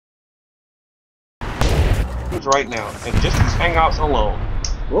questions right now, and just these hangouts alone.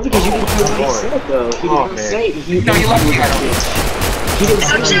 Well, because you didn't hear what he said, though. He didn't say he No, you left me. He didn't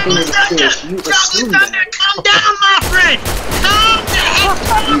say anything was a fish. You assumed that. Calm down, my friend! Calm down!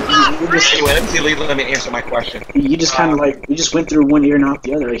 Let me answer my question. You just kind of like, you just went through one ear and out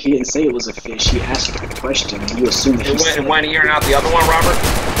the other. Like, he didn't say it was a fish. He asked a question, and you assumed that he said it. One ear and out the other one, Robert?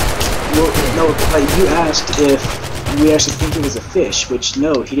 Well, no, like, you asked if we actually think it was a fish, which,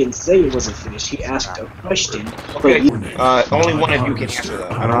 no, he didn't say it was a fish. He asked a question. Okay, only one of you can answer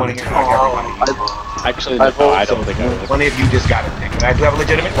that. I don't want to hear everybody. Actually, no, I don't think I would. One of you just got it, Nick. And I do have a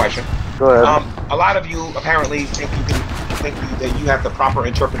legitimate question. Go ahead. A lot of you apparently think that you have the proper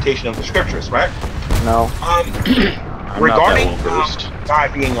interpretation of the scriptures, right? No. Regarding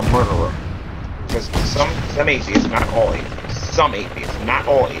God being a murderer, because some atheists, not all atheists, some atheists, not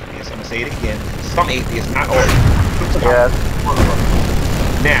all atheists, I'm going to say it again, some atheists, not all atheists, God is a murderer.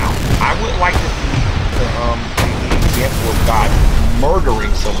 Now, I would like to see the example of God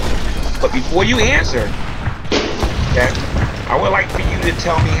murdering someone, but before you answer, okay, I would like for you to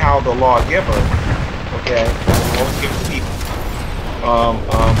tell me how the lawgiver, okay, always gives the people.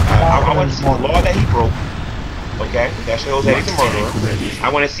 I want to see the law that he broke, okay, that shows that he's a murderer. I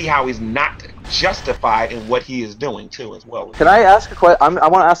want to see how he's not justified in what he is doing, too, as well. Can I ask a question? I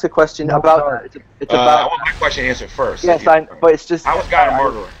want to ask a question about, it's about... I want my question answered first. Yes, but it's just... How was God a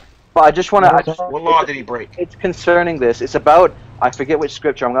murderer? But I just want to... What law did he break? It's concerning this. It's about... I forget which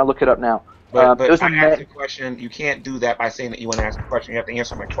scripture. I'm going to look it up now. But I asked a question. You can't do that by saying that you want to ask a question. You have to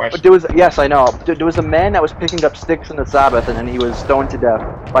answer my question. But there was, yes, I know. There was a man that was picking up sticks on the Sabbath, and then he was stoned to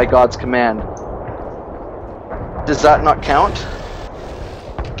death by God's command. Does that not count?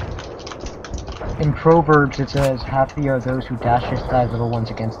 In Proverbs, it says, "Happy are those who dash their little ones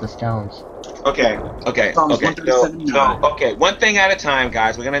against the stones." Okay. So, okay. One thing at a time,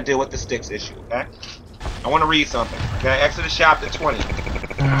 guys. We're gonna deal with the sticks issue. Okay. I want to read something. Okay. Exodus chapter 20.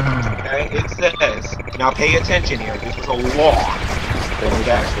 Okay. It says. Now, pay attention here. This was a law.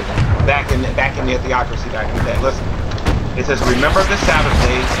 Back in the theocracy back in the day. Listen. It says, "Remember the Sabbath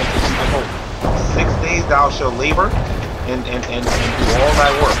days and to keep it holy. 6 days thou shalt labor and do all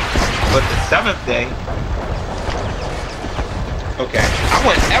thy work. But the 7th day." Okay, I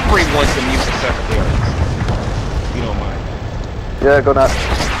want everyone to mute the secretaries. If you don't mind. Yeah, go nuts.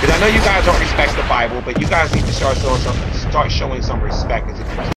 Because I know you guys don't respect the Bible, but you guys need to start showing some respect.